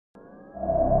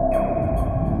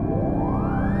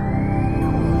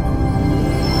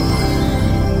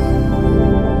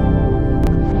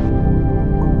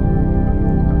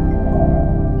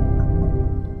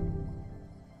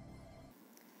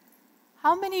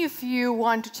many of you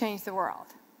want to change the world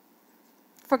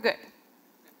for good?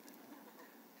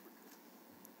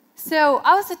 So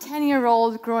I was a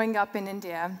 10-year-old growing up in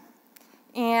India,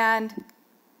 and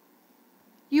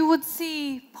you would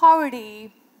see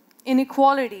poverty,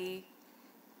 inequality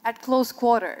at close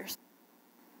quarters.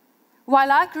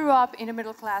 While I grew up in a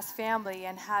middle-class family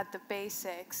and had the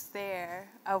basics there,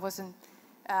 I wasn't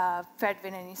fed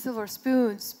with any silver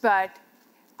spoons, but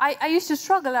I used to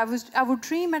struggle. I would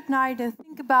dream at night and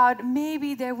think about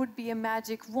maybe there would be a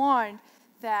magic wand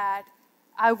that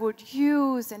I would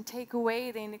use and take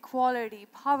away the inequality,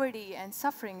 poverty, and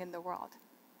suffering in the world.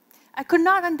 I could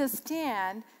not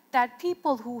understand that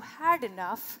people who had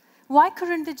enough, why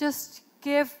couldn't they just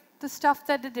give the stuff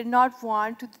that they did not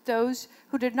want to those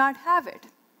who did not have it?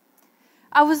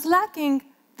 I was lacking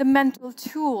the mental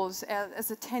tools as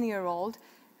a 10-year-old.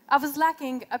 I was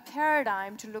lacking a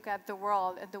paradigm to look at the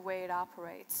world and the way it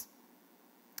operates.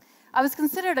 I was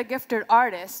considered a gifted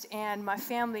artist, and my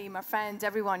family, my friends,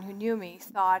 everyone who knew me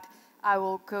thought I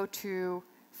will go to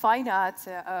fine arts,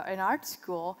 an art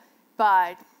school,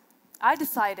 but I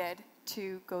decided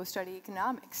to go study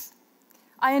economics.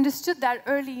 I understood that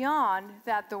early on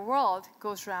that the world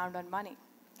goes round on money,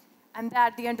 and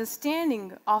that the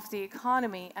understanding of the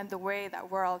economy and the way that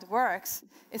world works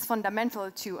is fundamental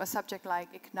to a subject like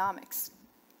economics.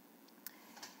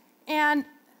 And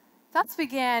thus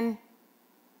began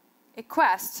a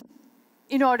quest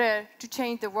in order to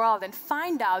change the world and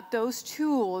find out those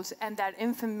tools and that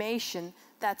information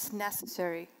that's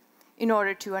necessary in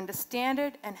order to understand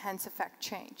it and hence affect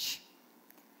change.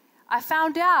 I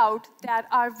found out that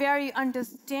our very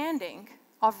understanding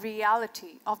of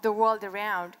reality, of the world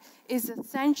around, is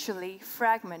essentially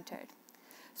fragmented.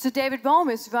 So David Bohm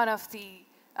is one of the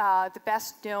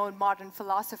best-known modern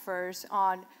philosophers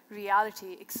on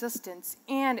reality, existence,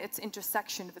 and its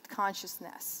intersection with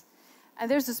consciousness. And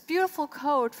there's this beautiful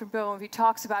quote from Bohm. He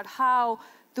talks about how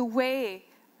the way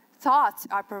thoughts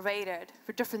are pervaded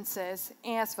for differences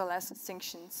as well as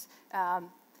distinctions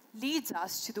leads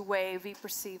us to the way we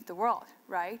perceive the world,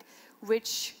 right?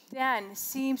 Which then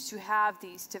seems to have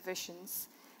these divisions.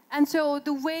 And so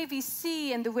the way we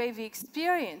see and the way we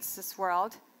experience this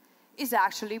world is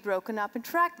actually broken up in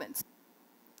fragments.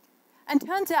 And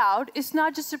turns out it's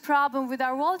not just a problem with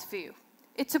our worldview.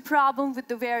 It's a problem with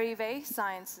the very way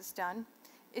science is done.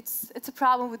 It's a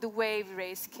problem with the way we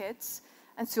raise kids,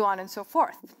 and so on and so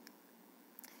forth.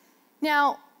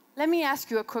 Now, let me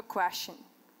ask you a quick question.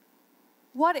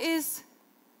 What is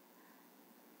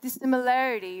the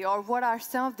similarity, or what are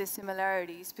some of the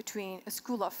similarities between a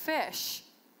school of fish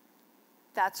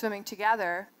that's swimming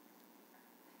together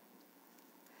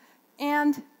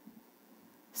and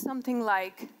something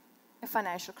like a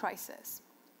financial crisis?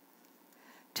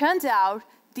 Turns out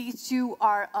these two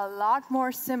are a lot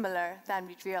more similar than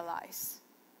we realize.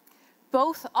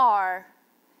 Both are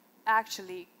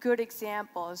actually good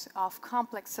examples of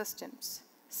complex systems,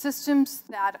 systems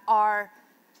that are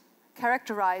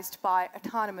characterized by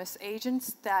autonomous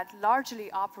agents that largely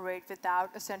operate without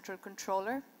a central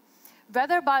controller.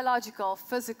 Whether biological,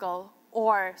 physical,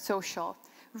 or social,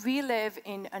 we live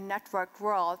in a networked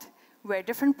world where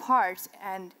different parts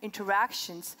and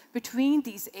interactions between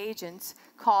these agents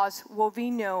cause what we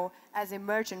know as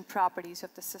emergent properties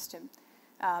of the system,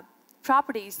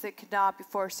 properties that cannot be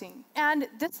foreseen. And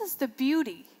this is the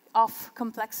beauty of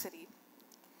complexity.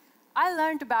 I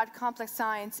learned about complex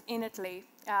science in Italy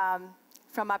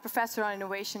from my professor on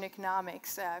innovation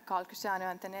economics called Cristiano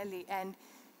Antonelli, and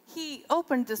he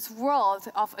opened this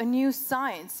world of a new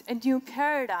science, a new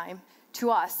paradigm to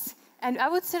us. And I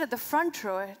would sit at the front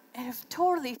row and I'm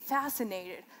totally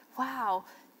fascinated. Wow,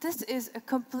 this is a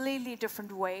completely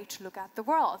different way to look at the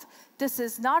world. This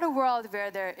is not a world where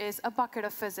there is a bucket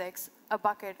of physics, a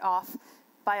bucket of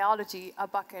biology, a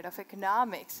bucket of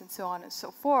economics, and so on and so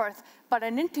forth, but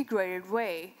an integrated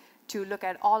way to look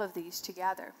at all of these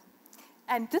together.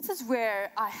 And this is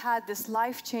where I had this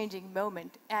life-changing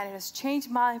moment, and it has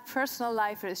changed my personal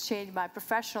life, it has changed my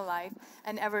professional life,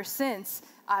 and ever since,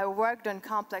 I worked on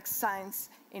complex science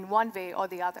in one way or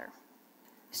the other.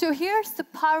 So here's the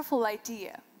powerful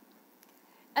idea,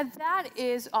 and that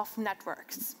is of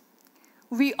networks.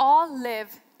 We all live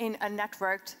in a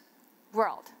networked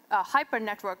world, a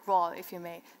hyper-networked world, if you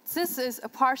may. This is a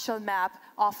partial map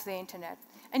of the internet,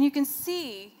 and you can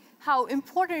see how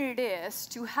important it is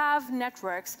to have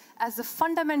networks as a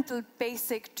fundamental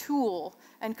basic tool,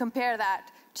 and compare that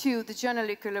to the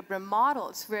general equilibrium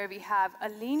models where we have a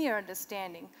linear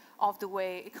understanding of the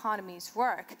way economies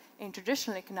work in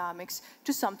traditional economics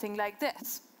to something like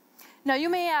this. Now you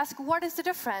may ask, what is the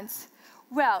difference?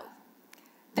 Well,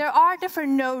 there are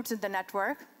different nodes in the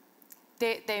network.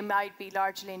 they might be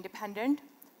largely independent.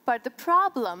 But the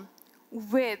problem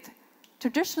with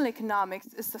traditional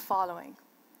economics is the following.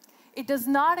 It does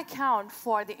not account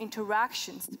for the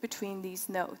interactions between these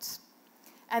nodes.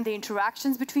 And the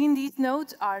interactions between these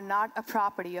nodes are not a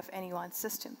property of any one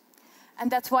system. And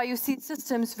that's why you see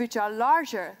systems which are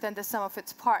larger than the sum of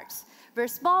its parts, where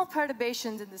small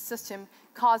perturbations in the system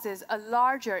causes a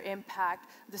larger impact,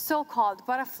 the so-called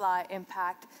butterfly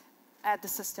impact at the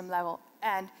system level.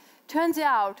 And turns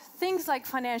out things like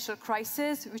financial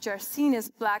crisis, which are seen as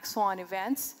black swan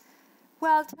events,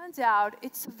 well, it turns out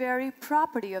it's a very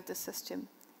property of the system.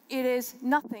 It is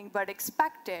nothing but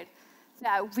expected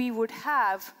that we would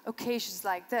have occasions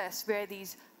like this where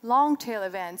these long tail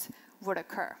events would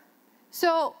occur.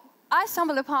 So I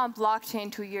stumbled upon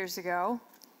blockchain 2 years ago,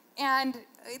 and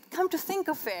come to think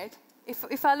of it,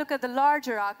 if I look at the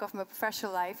larger arc of my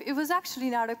professional life, it was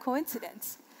actually not a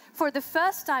coincidence. For the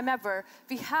first time ever,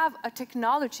 we have a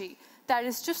technology that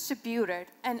is distributed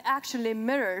and actually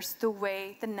mirrors the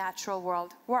way the natural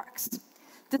world works.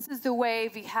 This is the way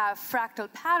we have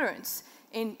fractal patterns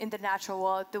in the natural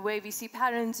world, the way we see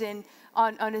patterns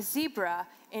on a zebra,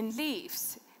 in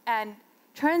leaves. And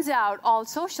turns out all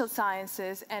social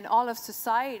sciences and all of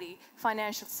society,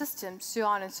 financial systems, so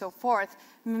on and so forth,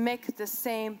 mimic the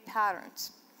same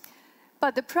patterns.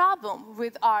 But the problem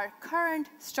with our current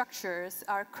structures,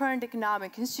 our current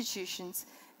economic institutions,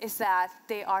 is that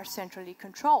they are centrally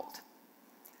controlled,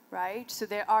 right? So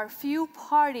there are few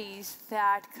parties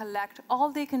that collect all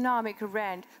the economic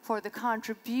rent for the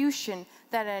contribution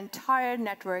that an entire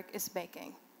network is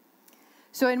making.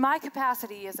 So in my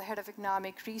capacity as a head of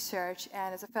economic research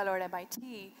and as a fellow at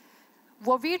MIT,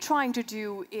 what we're trying to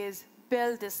do is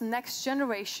build this next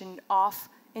generation of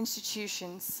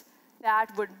institutions that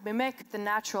would mimic the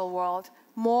natural world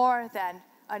more than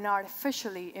an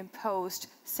artificially imposed,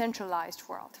 centralized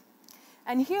world.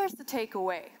 And here's the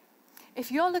takeaway.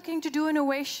 If you're looking to do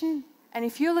innovation, and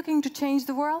if you're looking to change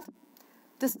the world,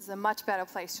 this is a much better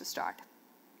place to start.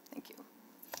 Thank you.